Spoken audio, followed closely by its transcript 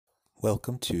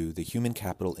Welcome to the Human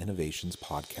Capital Innovations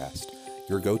Podcast,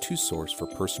 your go-to source for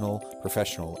personal,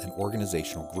 professional, and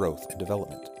organizational growth and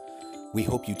development. We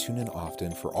hope you tune in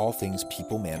often for all things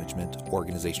people management,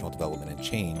 organizational development and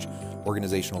change,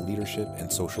 organizational leadership,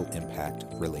 and social impact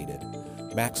related.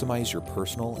 Maximize your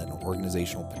personal and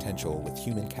organizational potential with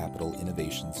Human Capital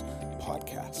Innovations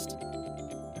Podcast.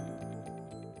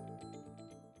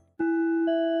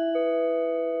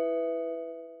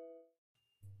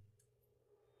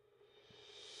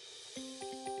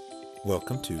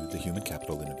 Welcome to the Human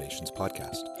Capital Innovations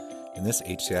Podcast. In this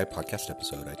HCI podcast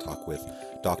episode, I talk with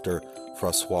Dr.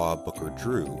 Froswa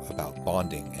Booker-Drew about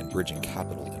bonding and bridging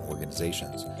capital in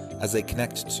organizations as they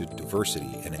connect to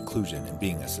diversity and inclusion in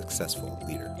being a successful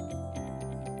leader.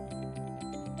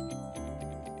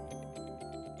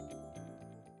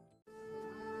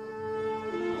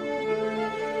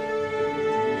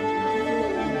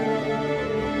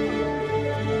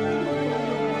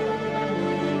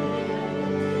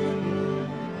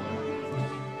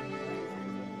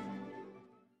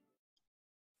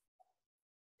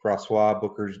 Froswa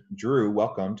Booker-Drew,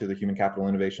 welcome to the Human Capital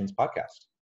Innovations Podcast.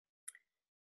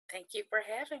 Thank you for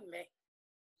having me.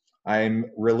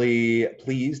 I'm really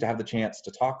pleased to have the chance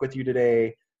to talk with you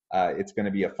today. It's going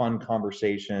to be a fun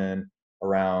conversation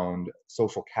around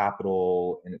social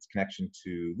capital and its connection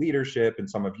to leadership and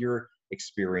some of your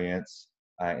experience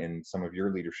in some of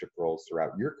your leadership roles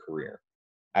throughout your career.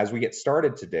 As we get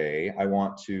started today, I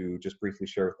want to just briefly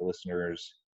share with the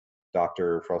listeners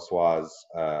Dr. Froswa's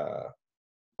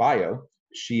bio.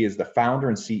 She is the founder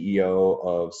and CEO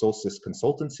of Solstice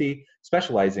Consultancy,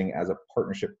 specializing as a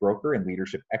partnership broker and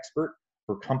leadership expert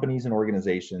for companies and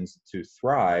organizations to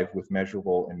thrive with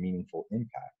measurable and meaningful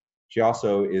impact. She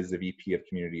also is the VP of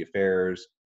Community Affairs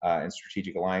and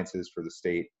Strategic Alliances for the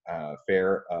State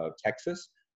Fair of Texas.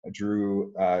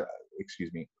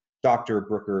 Dr.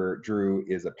 Booker-Drew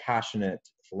is a passionate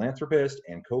philanthropist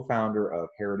and co-founder of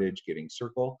Heritage Giving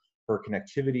Circle. Her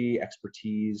connectivity,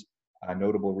 expertise,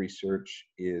 notable research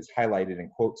is highlighted in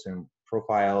quotes and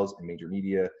profiles in major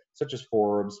media such as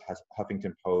Forbes,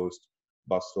 Huffington Post,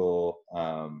 Bustle,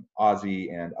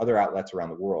 Aussie, and other outlets around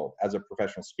the world. As a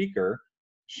professional speaker,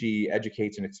 she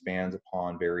educates and expands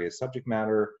upon various subject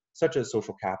matter such as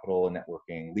social capital and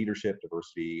networking, leadership,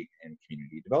 diversity, and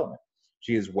community development.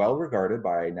 She is well regarded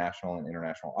by national and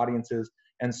international audiences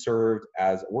and served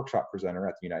as a workshop presenter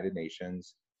at the United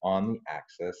Nations on the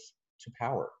access to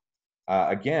power.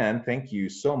 Again, thank you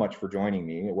so much for joining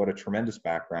me. What a tremendous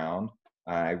background.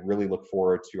 I really look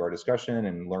forward to our discussion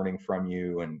and learning from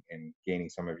you and gaining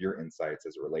some of your insights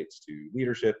as it relates to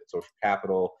leadership, social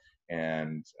capital,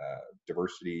 and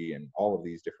diversity, and all of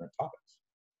these different topics.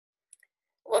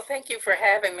 Well, thank you for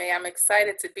having me. I'm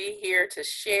excited to be here to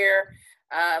share.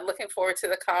 Looking forward to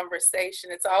the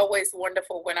conversation. It's always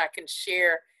wonderful when I can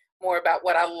share more about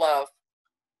what I love.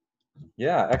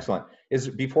 Yeah, excellent.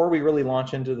 Before we really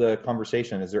launch into the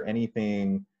conversation, is there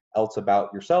anything else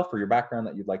about yourself or your background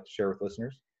that you'd like to share with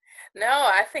listeners? No,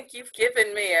 I think you've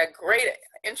given me a great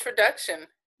introduction.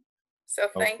 So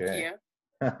thank you.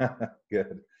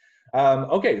 Good.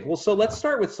 Okay, well, so let's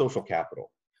start with social capital.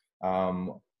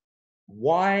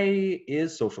 Why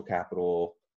is social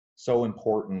capital so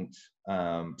important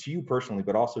to you personally,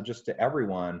 but also just to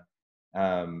everyone?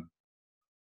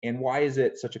 And why is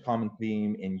it such a common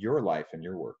theme in your life and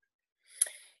your work?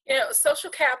 You know,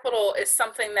 social capital is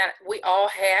something that we all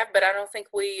have, but I don't think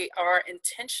we are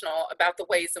intentional about the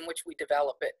ways in which we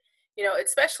develop it. You know,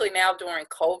 especially now during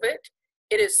COVID,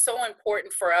 it is so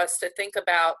important for us to think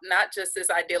about not just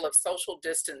this ideal of social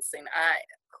distancing. I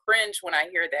cringe when I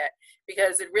hear that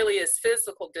because it really is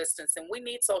physical distancing. We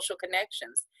need social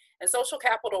connections. And social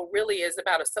capital really is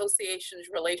about associations,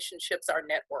 relationships, our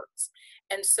networks.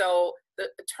 And so the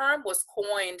term was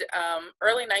coined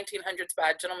early 1900s by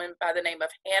a gentleman by the name of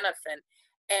Hannafin.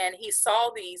 And he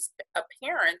saw these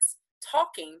parents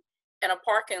talking in a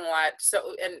parking lot.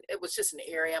 So, and it was just an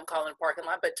area, I'm calling it a parking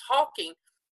lot, but talking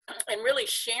and really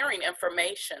sharing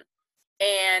information.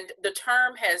 And the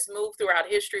term has moved throughout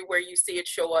history where you see it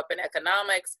show up in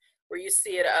economics, where you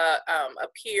see it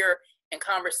appear in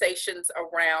conversations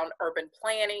around urban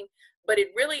planning, but it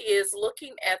really is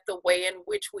looking at the way in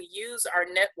which we use our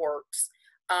networks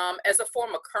as a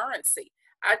form of currency.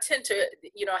 I tend to,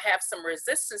 have some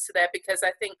resistance to that because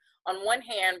I think on one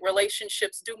hand,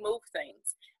 relationships do move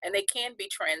things and they can be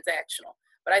transactional,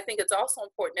 but I think it's also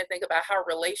important to think about how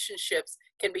relationships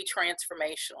can be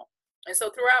transformational. And so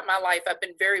throughout my life, I've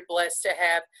been very blessed to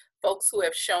have folks who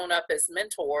have shown up as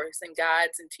mentors and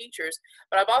guides and teachers,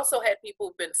 but I've also had people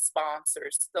who've been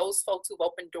sponsors, those folks who've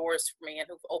opened doors for me and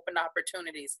who've opened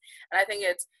opportunities. And I think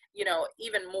it's,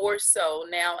 even more so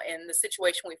now in the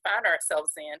situation we find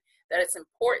ourselves in, that it's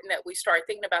important that we start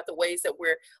thinking about the ways that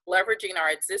we're leveraging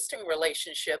our existing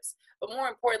relationships, but more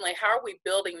importantly, how are we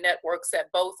building networks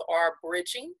that both are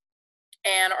bridging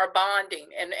and are bonding?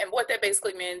 And what that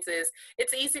basically means is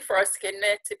it's easy for us to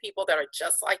connect to people that are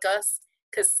just like us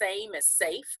because same is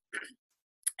safe.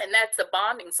 And that's a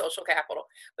bonding social capital.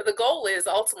 But the goal is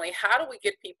ultimately, how do we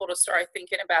get people to start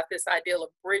thinking about this ideal of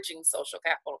bridging social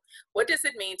capital? What does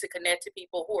it mean to connect to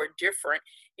people who are different,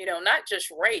 not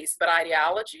just race, but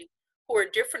ideology, who are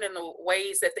different in the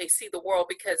ways that they see the world?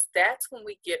 Because that's when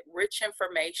we get rich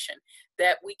information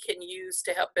that we can use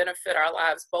to help benefit our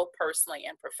lives, both personally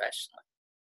and professionally.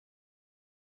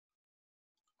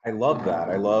 I love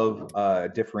that. I love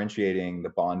differentiating the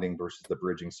bonding versus the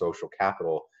bridging social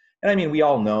capital. And I mean, we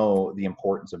all know the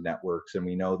importance of networks, and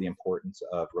we know the importance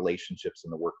of relationships in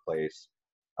the workplace,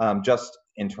 just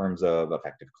in terms of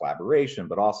effective collaboration,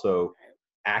 but also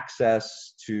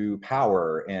access to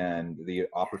power and the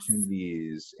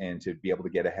opportunities and to be able to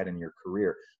get ahead in your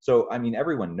career. So, I mean,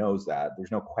 everyone knows that.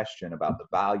 There's no question about the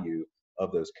value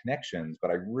of those connections, but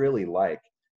I really like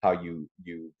how you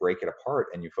break it apart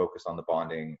and you focus on the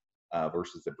bonding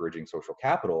versus the bridging social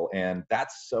capital. And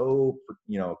that's so,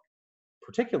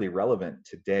 particularly relevant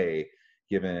today,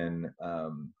 given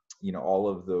all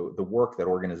of the work that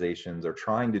organizations are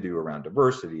trying to do around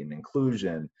diversity and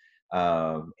inclusion,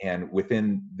 and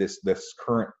within this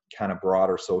current kind of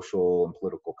broader social and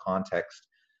political context,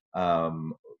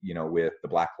 with the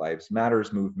Black Lives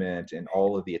Matters movement and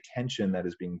all of the attention that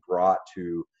is being brought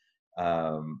to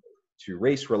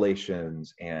race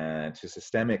relations and to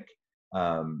systemic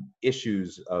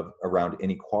issues around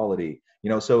inequality.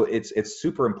 So it's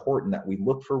super important that we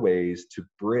look for ways to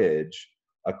bridge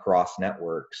across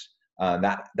networks.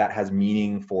 That has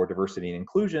meaning for diversity and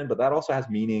inclusion, but that also has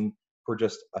meaning for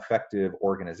just effective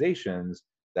organizations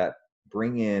that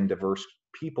bring in diverse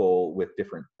people with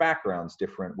different backgrounds,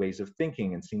 different ways of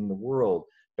thinking and seeing the world,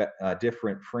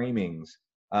 different framings,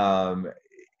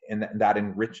 and that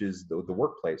enriches the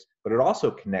workplace. But it also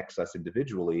connects us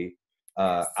individually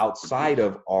outside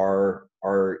of our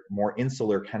more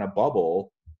insular kind of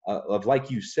bubble of, like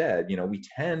you said, we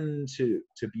tend to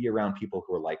be around people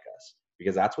who are like us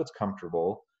because that's what's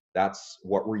comfortable, that's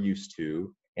what we're used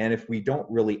to. And if we don't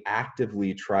really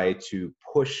actively try to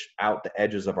push out the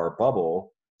edges of our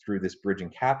bubble through this bridging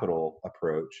capital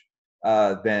approach,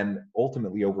 then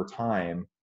ultimately over time,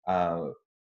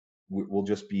 we'll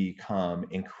just become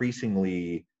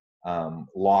increasingly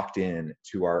locked in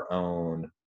to our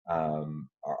own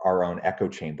echo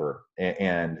chamber,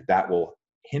 and that will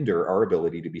hinder our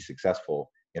ability to be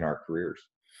successful in our careers.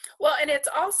 Well, and it's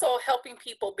also helping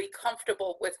people be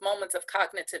comfortable with moments of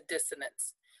cognitive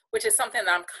dissonance, which is something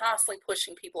that I'm constantly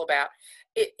pushing people about.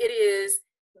 It is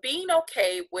being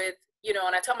okay with,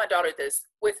 and I tell my daughter this,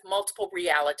 with multiple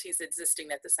realities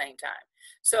existing at the same time.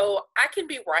 So I can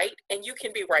be right and you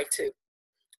can be right too.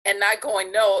 And not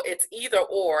going, no, it's either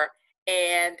or,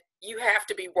 and you have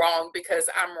to be wrong because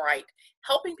I'm right.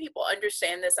 Helping people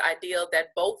understand this idea that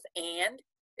both and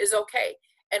is okay.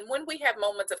 And when we have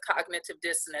moments of cognitive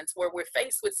dissonance where we're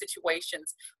faced with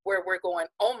situations where we're going,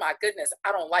 oh my goodness,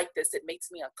 I don't like this, it makes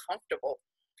me uncomfortable.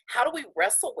 How do we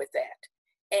wrestle with that?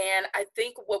 And I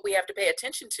think what we have to pay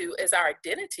attention to is our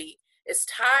identity is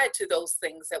tied to those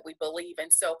things that we believe.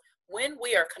 And so when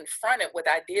we are confronted with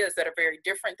ideas that are very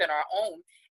different than our own,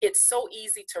 it's so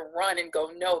easy to run and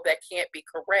go, no, that can't be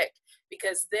correct,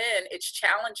 because then it's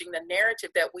challenging the narrative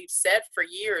that we've said for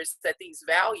years that these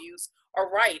values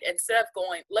are right. Instead of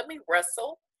going, let me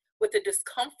wrestle with the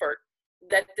discomfort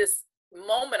that this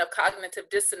moment of cognitive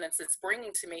dissonance is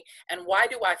bringing to me, and why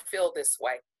do I feel this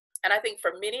way? And I think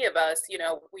for many of us,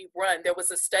 we run. There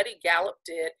was a study Gallup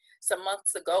did some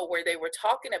months ago where they were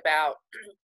talking about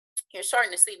you're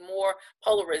starting to see more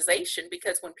polarization,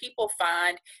 because when people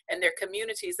find in their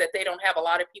communities that they don't have a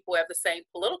lot of people who have the same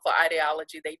political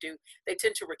ideology they do, they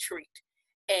tend to retreat.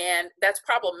 And that's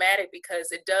problematic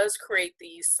because it does create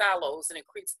these silos and it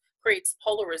creates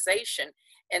polarization.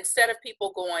 Instead of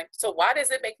people going, so why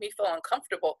does it make me feel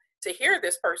uncomfortable to hear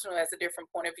this person who has a different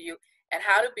point of view? And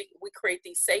how do we create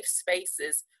these safe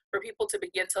spaces for people to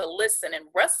begin to listen and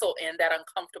wrestle in that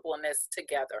uncomfortableness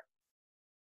together?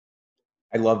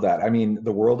 I love that. I mean,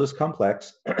 the world is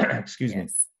complex. Excuse me.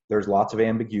 Yes. There's lots of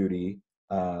ambiguity.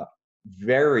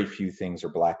 Very few things are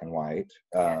black and white,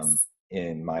 Yes.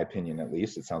 in my opinion, at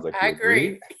least. It sounds like I you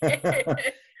agree. agree.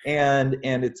 And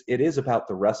it is about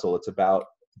the wrestle. It's about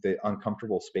the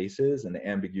uncomfortable spaces and the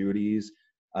ambiguities,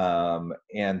 and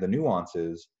the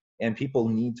nuances. And people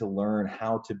need to learn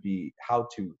how to be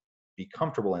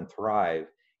comfortable and thrive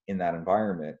in that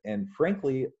environment. And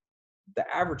frankly,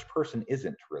 the average person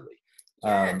isn't really.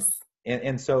 Um, Yes.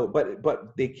 and so,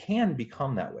 but they can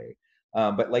become that way.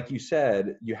 But like you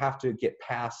said, you have to get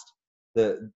past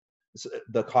the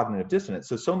the cognitive dissonance.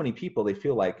 So many people, they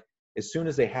feel like as soon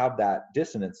as they have that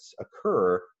dissonance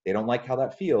occur, they don't like how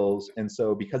that feels, and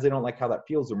so because they don't like how that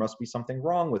feels, there must be something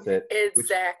wrong with it,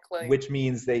 Exactly. which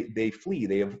means they flee,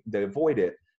 they avoid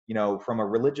it. From a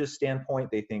religious standpoint,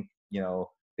 they think,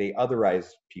 they otherize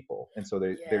people, and so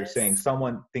they're saying Yes.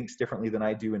 someone thinks differently than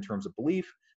I do in terms of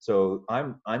belief, so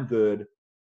I'm good,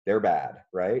 they're bad,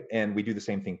 right? And we do the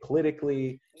same thing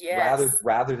politically, rather Yes.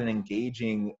 rather than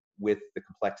engaging with the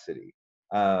complexity.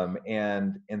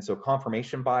 And so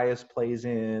confirmation bias plays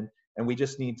in, and we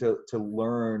just need to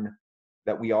learn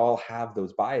that we all have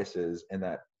those biases, and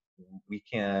that we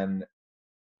can,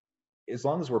 as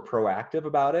long as we're proactive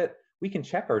about it, we can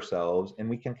check ourselves and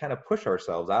we can kind of push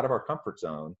ourselves out of our comfort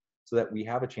zone so that we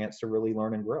have a chance to really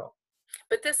learn and grow.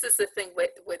 But this is the thing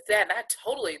with that, and I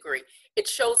totally agree. It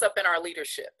shows up in our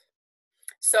leadership.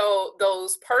 So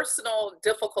those personal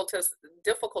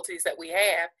difficulties that we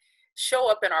have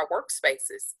show up in our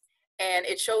workspaces, and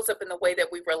it shows up in the way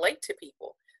that we relate to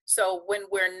people. So when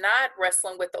we're not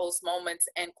wrestling with those moments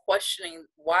and questioning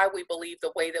why we believe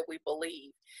the way that we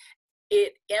believe,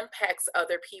 it impacts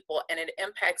other people, and it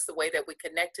impacts the way that we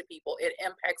connect to people. It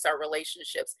impacts our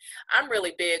relationships. I'm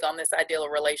really big on this ideal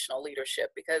of relational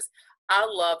leadership because I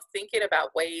love thinking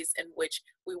about ways in which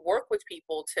we work with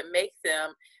people to make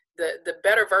them the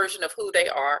better version of who they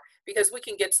are, because we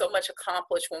can get so much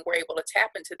accomplished when we're able to tap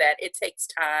into that. It takes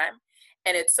time,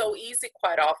 and it's so easy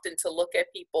quite often to look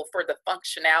at people for the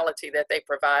functionality that they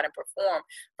provide and perform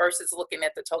versus looking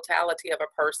at the totality of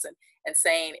a person and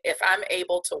saying, if I'm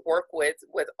able to work with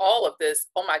all of this,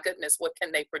 oh my goodness, what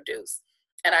can they produce?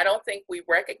 And I don't think we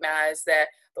recognize that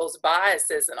those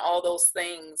biases and all those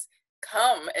things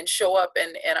come and show up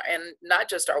in not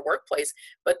just our workplace,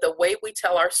 but the way we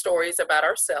tell our stories about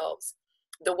ourselves,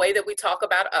 the way that we talk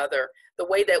about other, the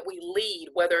way that we lead,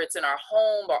 whether it's in our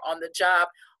home or on the job,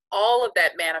 all of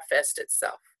that manifests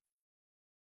itself.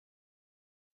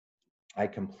 I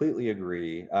completely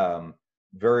agree.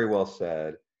 Very well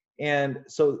said. And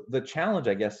so the challenge,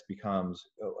 I guess, becomes,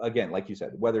 again, like you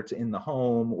said, whether it's in the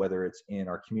home, whether it's in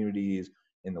our communities,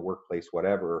 in the workplace,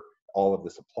 whatever, all of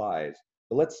this applies.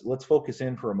 But let's focus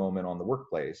in for a moment on the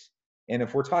workplace. And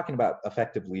if we're talking about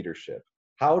effective leadership,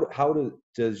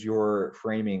 does your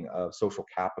framing of social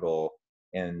capital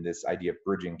and this idea of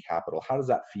bridging capital, how does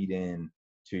that feed in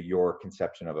to your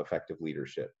conception of effective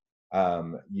leadership?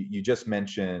 You just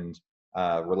mentioned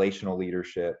relational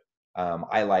leadership.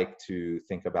 I like to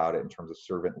think about it in terms of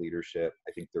servant leadership.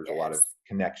 I think there's a lot of Yes,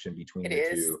 connection between it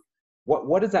the is. two.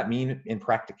 What does that mean in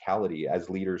practicality as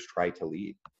leaders try to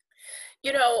lead?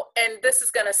 And this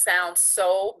is going to sound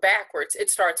so backwards. It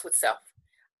starts with self.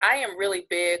 I am really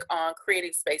big on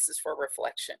creating spaces for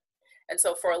reflection. And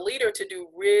so, for a leader to do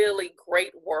really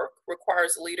great work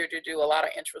requires a leader to do a lot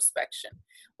of introspection.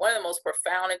 One of the most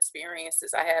profound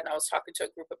experiences I had, and I was talking to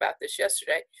a group about this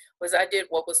yesterday, was I did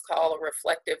what was called a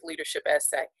reflective leadership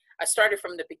essay. I started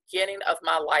from the beginning of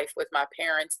my life with my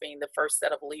parents being the first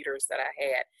set of leaders that I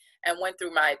had, and went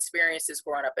through my experiences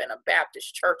growing up in a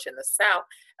Baptist church in the South,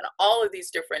 and all of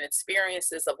these different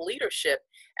experiences of leadership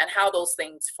and how those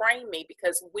things frame me,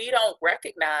 because we don't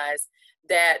recognize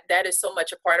that that is so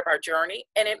much a part of our journey,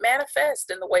 and it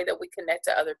manifests in the way that we connect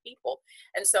to other people.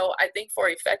 And so I think for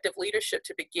effective leadership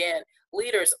to begin,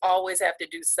 leaders always have to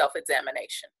do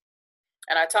self-examination.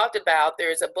 And I talked about,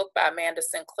 there's a book by Amanda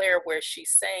Sinclair where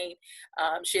she's saying,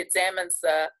 she examines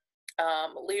the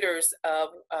leaders of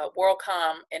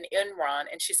WorldCom and Enron,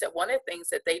 and she said one of the things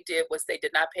that they did was they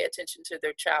did not pay attention to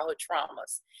their childhood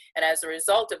traumas. And as a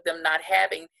result of them not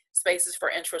having spaces for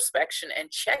introspection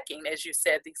and checking, as you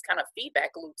said, these kind of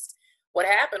feedback loops, what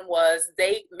happened was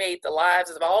they made the lives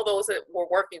of all those that were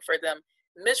working for them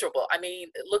miserable. I mean,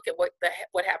 look at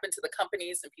what happened to the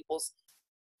companies and people's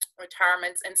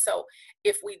retirements. And so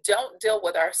if we don't deal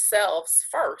with ourselves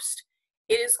first,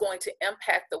 it is going to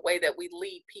impact the way that we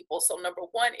lead people. So number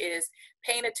one is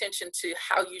paying attention to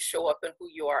how you show up and who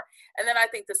you are. And then I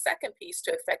think the second piece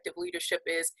to effective leadership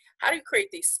is, how do you create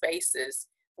these spaces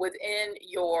within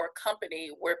your company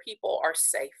where people are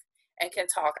safe and can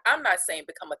talk? I'm not saying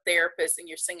become a therapist and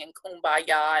you're singing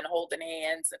Kumbaya and holding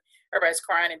hands and everybody's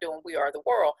crying and doing We Are the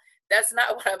World. That's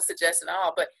not what I'm suggesting at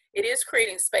all, but it is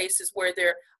creating spaces where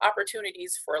there are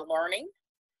opportunities for learning,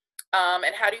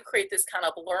 And how do you create this kind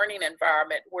of learning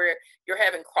environment where you're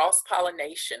having cross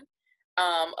pollination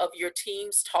of your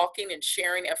teams talking and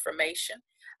sharing information?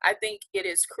 I think it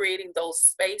is creating those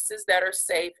spaces that are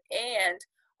safe and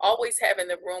always having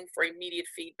the room for immediate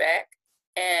feedback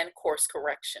and course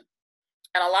correction.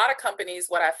 And a lot of companies,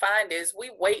 what I find is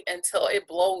we wait until it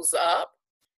blows up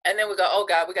and then we go, oh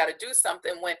God, we got to do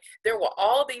something, when there were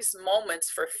all these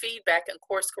moments for feedback and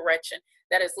course correction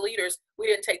that as leaders, we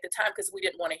didn't take the time because we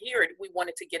didn't want to hear it. We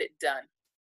wanted to get it done.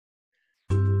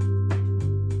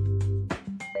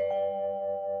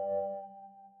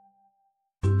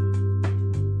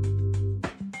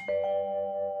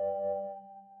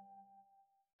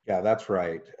 Yeah, that's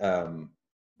right.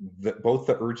 Both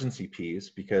the urgency piece,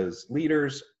 because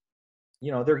leaders,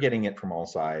 they're getting it from all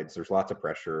sides. There's lots of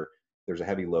pressure. There's a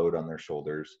heavy load on their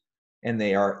shoulders, and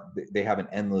they have an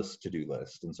endless to-do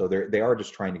list, and so they are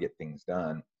just trying to get things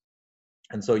done.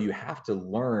 And so you have to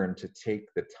learn to take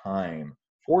the time,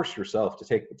 force yourself to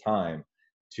take the time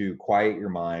to quiet your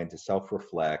mind, to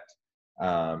self-reflect,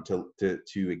 to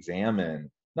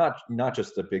examine not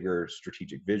just the bigger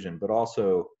strategic vision, but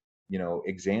also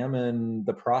examine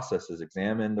the processes,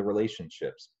 examine the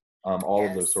relationships, all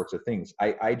of those Yes. sorts of things.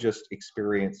 I just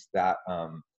experienced that.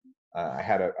 I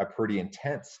had a pretty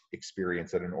intense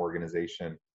experience at an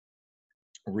organization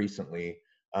recently,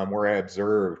 where I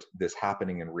observed this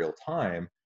happening in real time,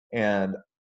 and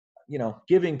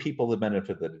giving people the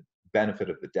benefit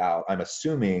of the doubt. I'm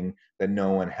assuming that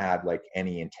no one had like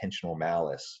any intentional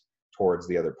malice towards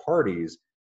the other parties,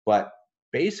 but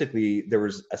basically there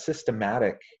was a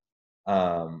systematic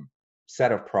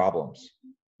set of problems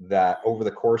that over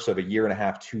the course of a year and a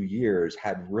half, 2 years,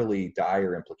 had really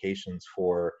dire implications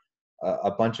for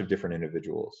a bunch of different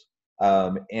individuals.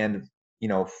 And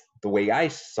the way I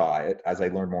saw it, as I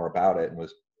learned more about it and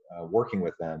was working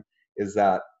with them, is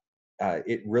that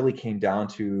it really came down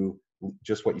to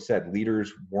just what you said.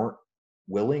 Leaders weren't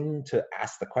willing to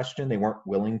ask the question. They weren't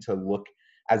willing to look,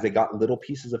 as they got little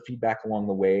pieces of feedback along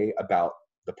the way about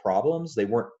the problems. They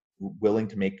weren't willing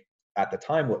to make, at the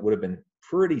time, what would have been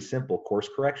pretty simple course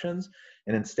corrections.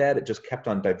 And instead, it just kept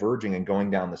on diverging and going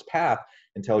down this path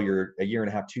until you're a year and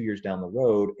a half, 2 years down the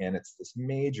road, and it's this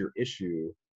major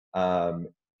issue, and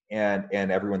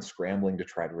everyone's scrambling to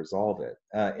try to resolve it.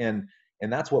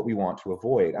 And that's what we want to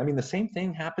avoid. I mean, the same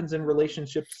thing happens in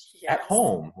relationships at Yes.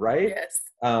 home, right?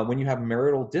 Yes. When you have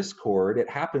marital discord, it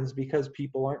happens because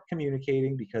people aren't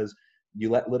communicating, because you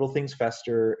let little things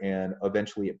fester and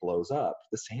eventually it blows up.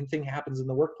 The same thing happens in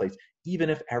the workplace, even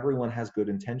if everyone has good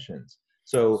intentions.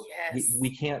 So Yes.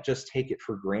 we can't just take it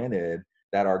for granted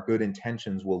that our good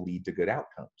intentions will lead to good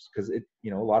outcomes, because a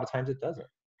lot of times it doesn't.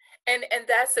 And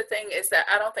that's the thing, is that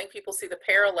I don't think people see the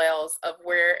parallels of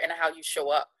where and how you show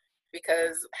up,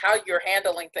 because how you're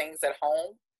handling things at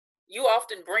home, you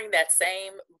often bring that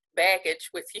same baggage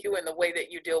with you in the way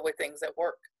that you deal with things at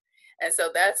work. And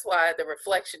so that's why the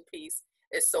reflection piece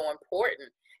is so important.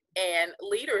 And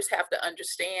leaders have to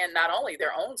understand not only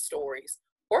their own stories,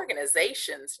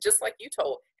 organizations, just like you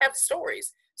told, have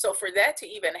stories. So for that to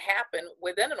even happen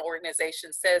within an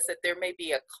organization says that there may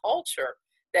be a culture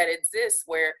that exists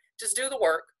where just do the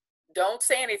work, don't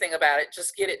say anything about it,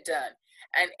 just get it done.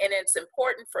 And it's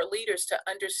important for leaders to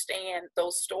understand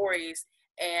those stories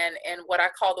and what I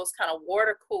call those kind of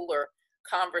water cooler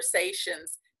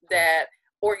conversations that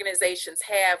organizations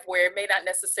have, where it may not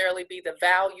necessarily be the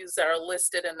values that are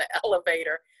listed in the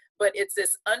elevator, but it's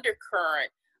this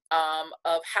undercurrent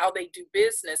of how they do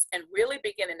business, and really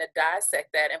beginning to dissect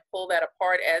that and pull that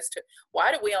apart as to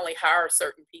why do we only hire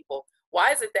certain people?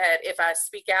 Why is it that if I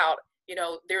speak out,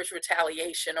 there's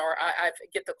retaliation, or I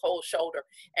get the cold shoulder?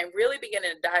 And really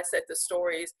beginning to dissect the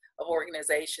stories of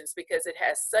organizations, because it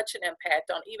has such an impact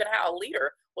on even how a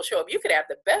leader will show up. You could have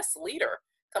the best leader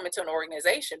come into an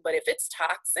organization, but if it's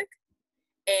toxic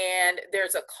and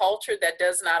there's a culture that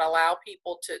does not allow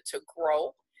people to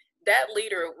grow, that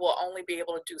leader will only be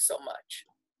able to do so much.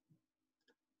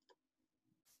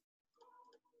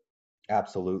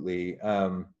 Absolutely.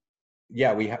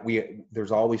 Yeah,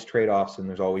 there's always trade-offs, and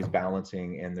there's always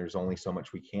balancing, and there's only so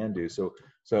much we can do.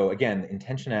 So again,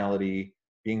 intentionality,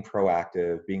 being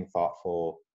proactive, being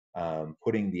thoughtful,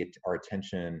 putting our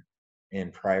attention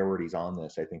and priorities on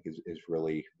this, I think is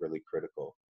really, really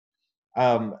critical.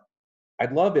 Um,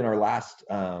 I'd love, in our last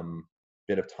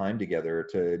bit of time together,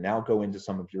 to now go into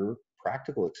some of your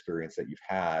practical experience that you've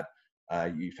had.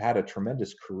 You've had a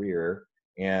tremendous career,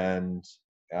 and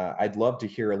I'd love to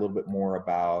hear a little bit more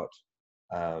about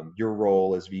your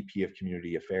role as VP of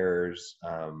Community Affairs,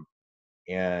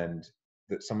 and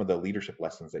some of the leadership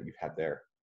lessons that you've had there.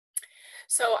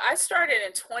 So I started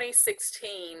in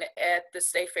 2016 at the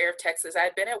State Fair of Texas.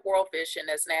 I'd been at World Vision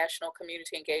as National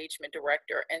Community Engagement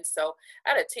Director. And so I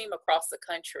had a team across the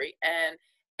country, and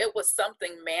it was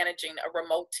something managing a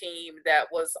remote team that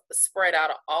was spread out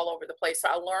all over the place. So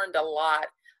I learned a lot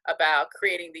about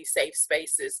creating these safe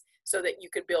spaces so that you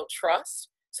could build trust,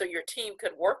 so your team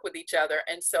could work with each other.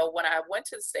 And so when I went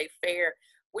to the State Fair,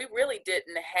 we really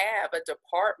didn't have a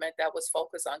department that was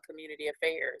focused on community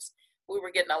affairs. We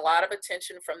were getting a lot of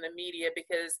attention from the media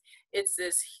because it's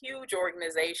this huge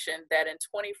organization that in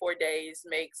 24 days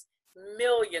makes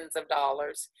millions of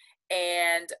dollars.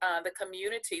 And the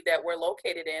community that we're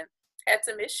located in had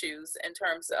some issues in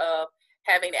terms of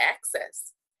having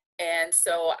access. And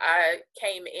so I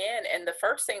came in, and the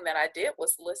first thing that I did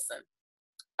was listen.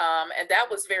 And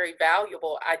that was very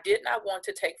valuable. I did not want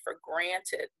to take for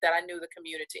granted that I knew the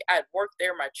community. I'd worked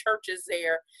there, my church is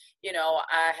there.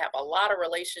 I have a lot of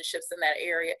relationships in that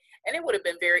area. And it would have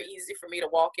been very easy for me to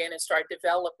walk in and start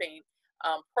developing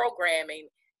programming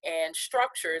and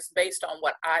structures based on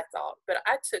what I thought. But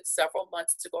I took several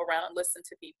months to go around and listen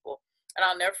to people. And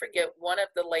I'll never forget one of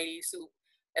the ladies who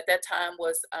at that time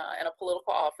was in a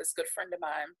political office, good friend of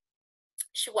mine.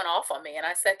 She went off on me, and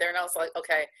I sat there and I was like,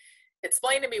 okay,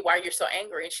 explain to me why you're so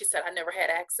angry. And she said, I never had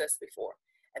access before.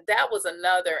 And that was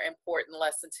another important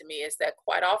lesson to me, is that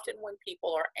quite often when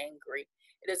people are angry,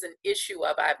 it is an issue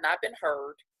of I have not been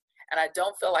heard, and I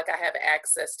don't feel like I have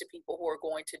access to people who are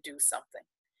going to do something.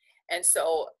 And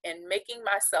so in making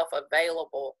myself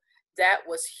available, that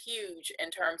was huge in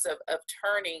terms of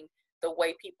turning the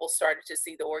way people started to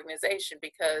see the organization,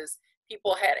 because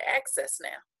people had access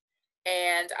now.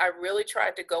 And I really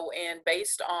tried to go in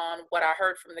based on what I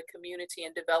heard from the community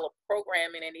and develop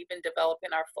programming, and even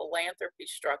developing our philanthropy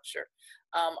structure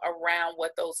around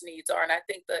what those needs are. And I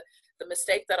think the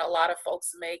mistake that a lot of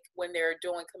folks make when they're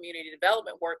doing community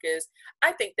development work is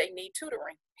I think they need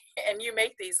tutoring. And you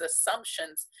make these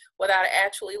assumptions without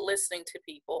actually listening to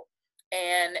people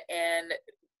and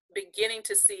beginning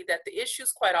to see that the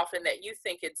issues quite often that you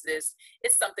think exist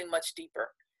is something much deeper.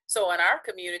 So in our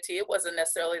community, it wasn't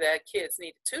necessarily that kids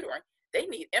needed tutoring. They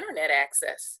need internet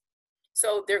access.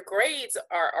 So their grades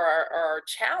are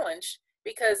challenged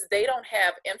because they don't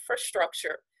have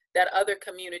infrastructure that other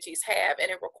communities have. And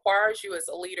it requires you as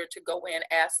a leader to go in,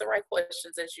 ask the right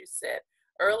questions, as you said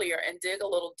earlier, and dig a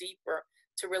little deeper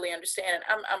to really understand.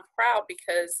 And I'm proud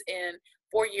because in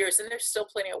 4 years, and there's still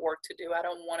plenty of work to do. I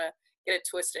don't want to get it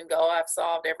twisted and go, I've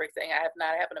solved everything. I have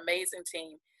not. I have an amazing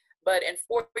team. But in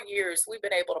 4 years, we've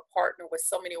been able to partner with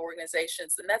so many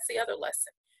organizations. And that's the other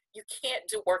lesson. You can't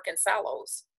do work in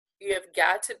silos. You have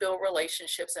got to build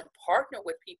relationships and partner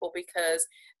with people, because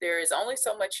there is only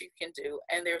so much you can do,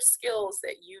 and there's skills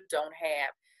that you don't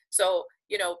have. So,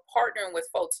 partnering with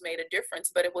folks made a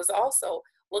difference, but it was also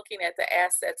looking at the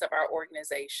assets of our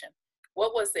organization.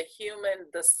 What was the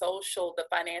human, the social, the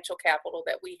financial capital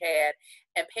that we had,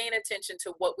 and paying attention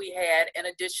to what we had in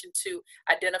addition to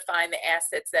identifying the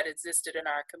assets that existed in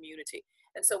our community.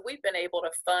 And so we've been able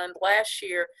to fund, last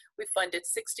year, we funded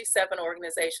 67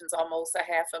 organizations, almost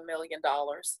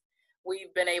 $500,000.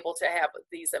 We've been able to have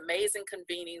these amazing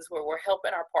convenings where we're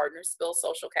helping our partners build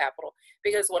social capital,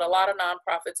 because what a lot of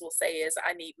nonprofits will say is,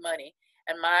 I need money.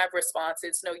 And my response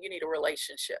is, no, you need a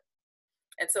relationship.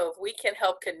 And so if we can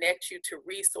help connect you to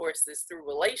resources through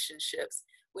relationships,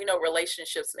 we know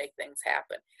relationships make things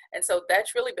happen. And so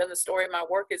that's really been the story of my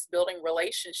work, is building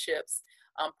relationships,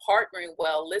 partnering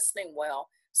well, listening well,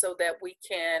 so that we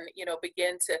can,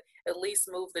 begin to at least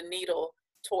move the needle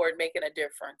toward making a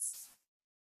difference.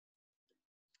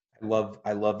 I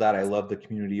love that. I love the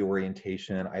community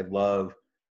orientation. I love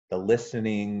the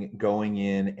listening, going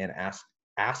in and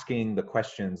asking the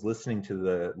questions, listening to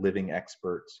the living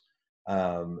experts,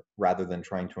 rather than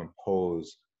trying to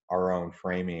impose our own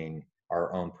framing,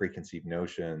 our own preconceived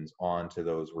notions onto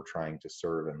those we're trying to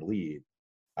serve and lead.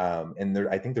 And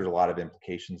I think there's a lot of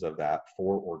implications of that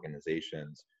for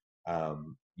organizations.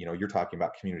 You're talking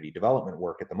about community development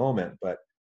work at the moment, but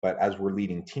as we're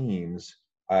leading teams,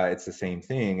 it's the same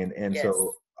thing. And Yes.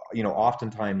 so,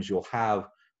 oftentimes you'll have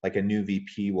like a new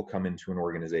VP will come into an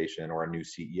organization, or a new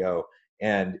CEO,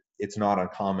 and it's not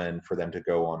uncommon for them to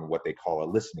go on what they call a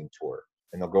listening tour.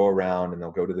 And they'll go around and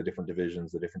they'll go to the different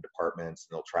divisions, the different departments,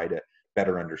 and they'll try to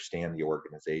better understand the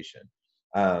organization.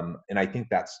 And I think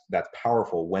that's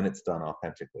powerful when it's done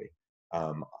authentically.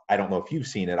 I don't know if you've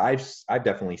seen it. I've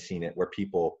definitely seen it where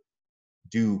people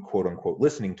do quote unquote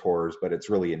listening tours, but it's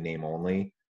really a name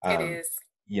only. It is.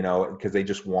 Because they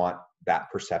just want that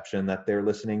perception that they're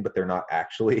listening, but they're not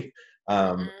actually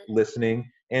Mm-mm. listening.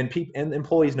 and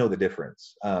employees know the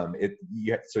difference.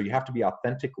 So you have to be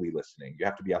authentically listening. You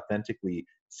have to be authentically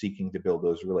seeking to build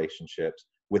those relationships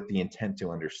with the intent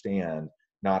to understand,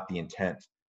 not the intent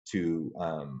to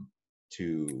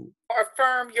or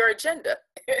affirm your agenda.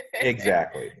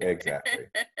 exactly,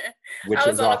 which I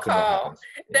was is on a often what call, happens.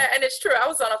 Yeah. and it's true. I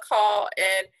was on a call,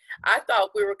 and I thought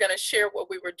we were going to share what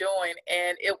we were doing,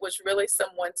 and it was really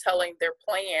someone telling their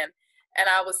plan. And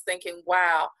I was thinking,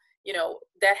 wow,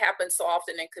 that happens so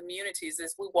often in communities.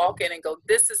 Is we walk in and go,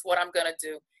 "This is what I'm going to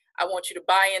do. I want you to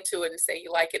buy into it and say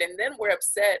you like it," and then we're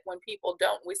upset when people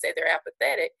don't. We say they're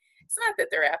apathetic. It's not that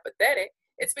they're apathetic.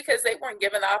 It's because they weren't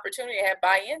given the opportunity to have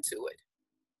buy into it.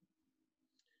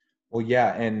 Well,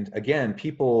 yeah, and again,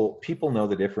 people know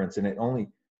the difference, and it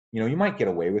only, you might get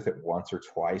away with it once or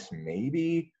twice,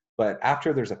 maybe, but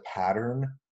after there's a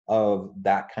pattern of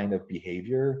that kind of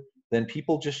behavior, then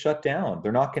people just shut down. Yes.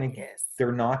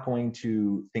 They're not going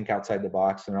to think outside the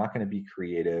box. They're not going to be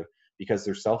creative because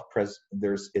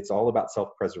it's all about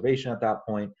self-preservation at that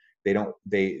point.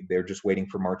 They're just waiting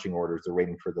for marching orders. They're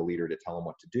waiting for the leader to tell them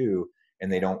what to do,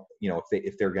 and they don't,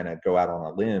 if they're going to go out on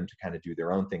a limb to kind of do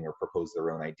their own thing or propose their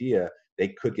own idea, they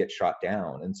could get shot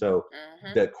down. And so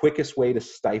the quickest way to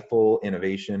stifle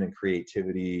innovation and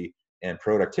creativity and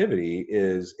productivity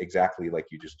is exactly like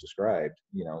you just described.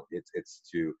 It's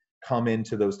to come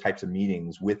into those types of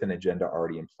meetings with an agenda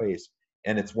already in place.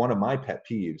 And it's one of my pet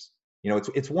peeves.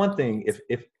 It's one thing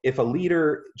if a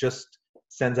leader just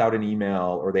sends out an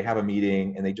email or they have a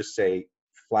meeting and they just say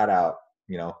flat out,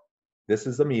 this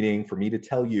is a meeting for me to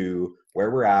tell you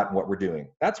where we're at and what we're doing.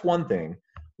 That's one thing.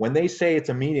 When they say it's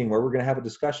a meeting where we're going to have a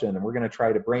discussion and we're going to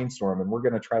try to brainstorm and we're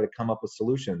going to try to come up with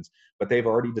solutions, but they've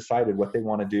already decided what they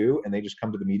want to do and they just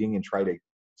come to the meeting and try to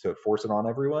force it on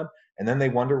everyone, and then they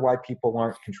wonder why people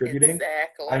aren't contributing.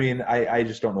 Exactly. I mean, I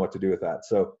just don't know what to do with that.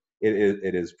 So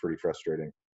it is pretty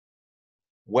frustrating.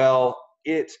 Well,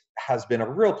 it has been a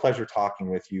real pleasure talking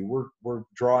with you. We're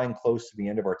drawing close to the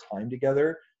end of our time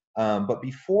together. But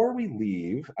before we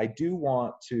leave, I do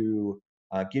want to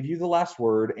give you the last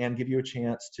word and give you a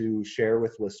chance to share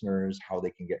with listeners how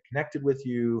they can get connected with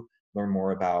you, learn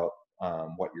more about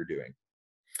what you're doing.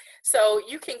 So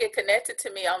you can get connected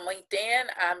to me on LinkedIn.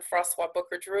 I'm Froswa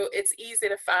Booker Drew. It's easy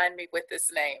to find me with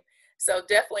this name. So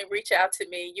definitely reach out to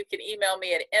me. You can email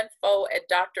me at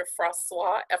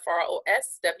info@drfroswa,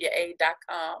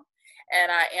 FROSWA.com.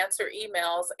 And I answer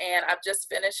emails. And I've just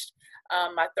finished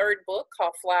my third book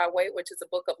called Fly Away, which is a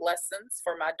book of lessons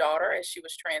for my daughter as she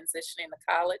was transitioning to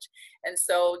college. And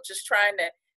so just trying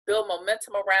to build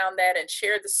momentum around that and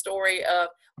share the story of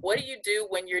what do you do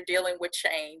when you're dealing with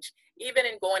change. Even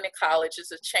in going to college,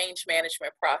 is a change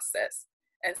management process.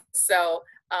 And so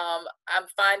I'm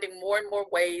finding more and more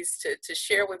ways to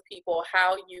share with people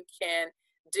how you can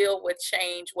deal with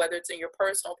change, whether it's in your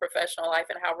personal, professional life,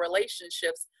 and how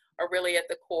relationships are really at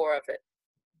the core of it.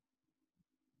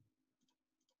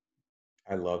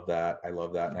 I love that.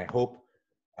 And I hope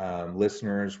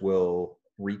listeners will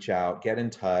reach out, get in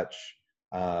touch,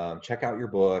 check out your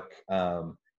book.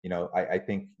 I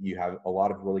think you have a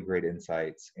lot of really great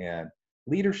insights, and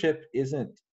leadership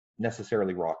isn't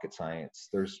necessarily rocket science.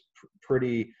 There's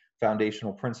pretty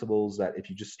foundational principles that if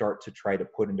you just start to try to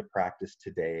put into practice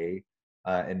today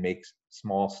and make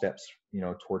small steps,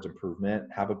 towards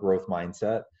improvement, have a growth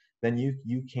mindset, then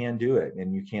you can do it,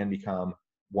 and you can become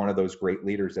one of those great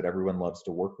leaders that everyone loves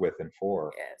to work with and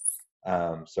for. Yes.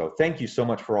 So thank you so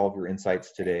much for all of your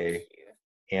insights today.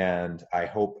 And I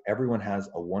hope everyone has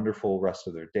a wonderful rest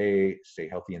of their day. Stay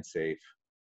healthy and safe.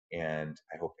 And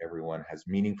I hope everyone has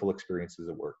meaningful experiences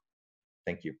at work.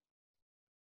 Thank you.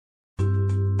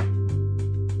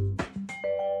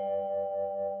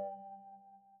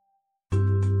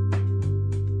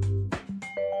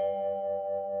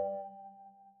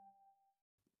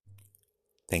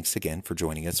 Thanks again for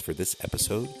joining us for this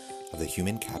episode of the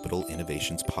Human Capital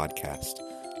Innovations Podcast.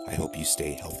 I hope you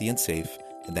stay healthy and safe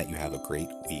and that you have a great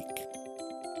week.